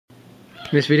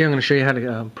In this video I'm going to show you how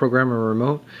to program a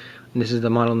remote. And this is the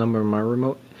model number of my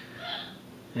remote.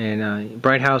 And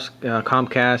Bright House,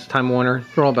 Comcast, Time Warner,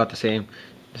 they're all about the same.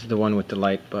 This is the one with the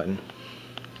light button.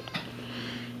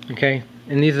 Okay,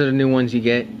 and these are the new ones you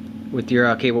get with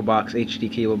your cable box,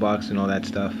 HD cable box and all that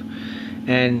stuff.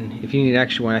 And if you need an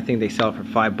extra one, I think they sell it for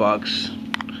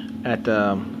 $5 at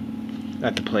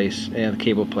the place, the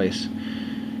cable place.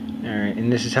 Alright,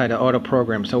 and this is how to auto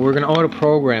program. So we're going to auto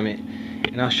program it.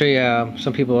 And I'll show you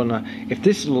some people if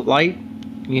this light,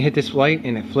 you hit this light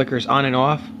and it flickers on and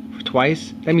off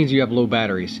twice, that means you have low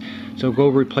batteries. So go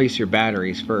replace your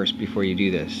batteries first before you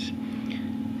do this.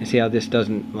 And see how this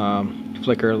doesn't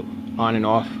flicker on and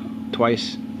off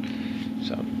twice?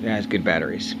 So it has good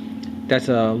batteries. That's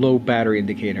a low battery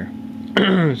indicator.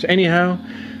 So anyhow,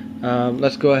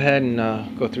 let's go ahead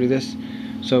and go through this.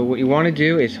 So what you want to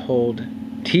do is hold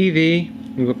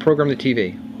TV, you will program the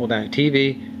TV. Hold down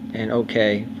TV and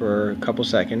OK for a couple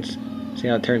seconds. See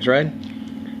how it turns red?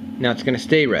 Now it's going to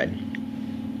stay red.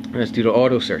 Let's do the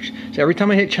auto search. So every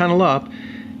time I hit channel up,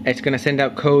 it's going to send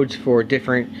out codes for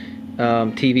different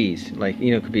TVs. Like,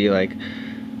 you know, it could be like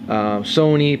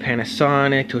Sony,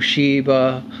 Panasonic,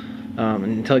 Toshiba,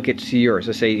 until it gets to yours.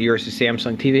 Let's say yours is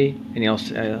Samsung TV, and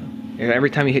every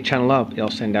time you hit channel up, it'll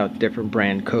send out different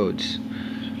brand codes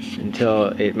until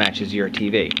it matches your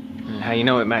TV. And how you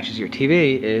know it matches your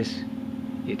TV is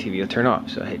your TV will turn off.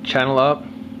 So I hit channel up,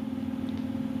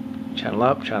 channel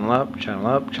up, channel up, channel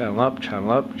up, channel up,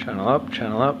 channel up, channel up,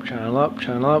 channel up, channel up,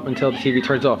 channel up, until the TV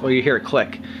turns off. Or you hear it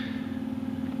click.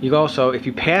 You can also, if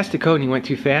you pass the code and you went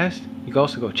too fast, you can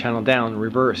also go channel down,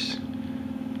 reverse.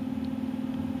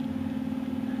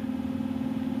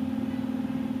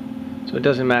 So it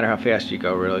doesn't matter how fast you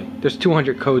go, really. There's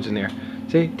 200 codes in there.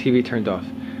 See, TV turned off.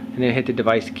 And then hit the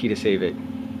device key to save it.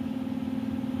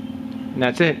 And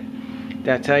that's it.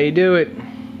 That's how you do it.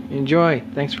 Enjoy.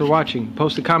 Thanks for watching.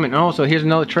 Post a comment. And also, here's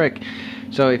another trick.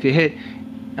 So if you hit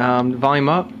volume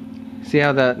up, see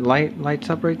how that light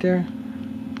lights up right there?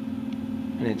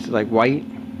 And it's like white.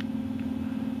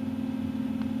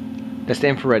 That's the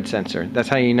infrared sensor. That's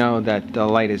how you know that the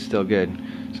light is still good.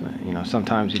 So, you know,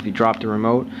 sometimes if you drop the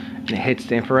remote and it hits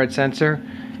the infrared sensor,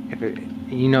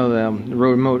 you know the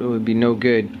remote would be no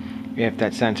good if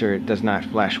that sensor does not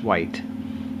flash white.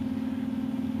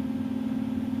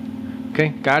 Okay,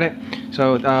 got it?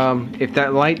 So if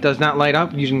that light does not light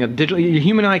up using a digital, your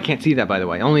human eye can't see that, by the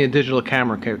way. Only a digital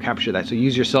camera can capture that. So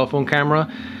use your cell phone camera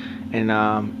and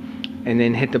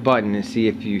then hit the button and see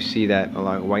if you see that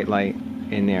white light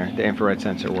in there, the infrared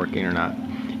sensor working or not.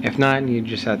 If not, you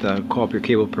just have to call up your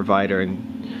cable provider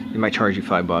and they might charge you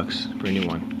 $5 for a new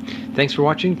one. Thanks for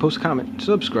watching. Post a comment.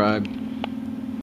 Subscribe.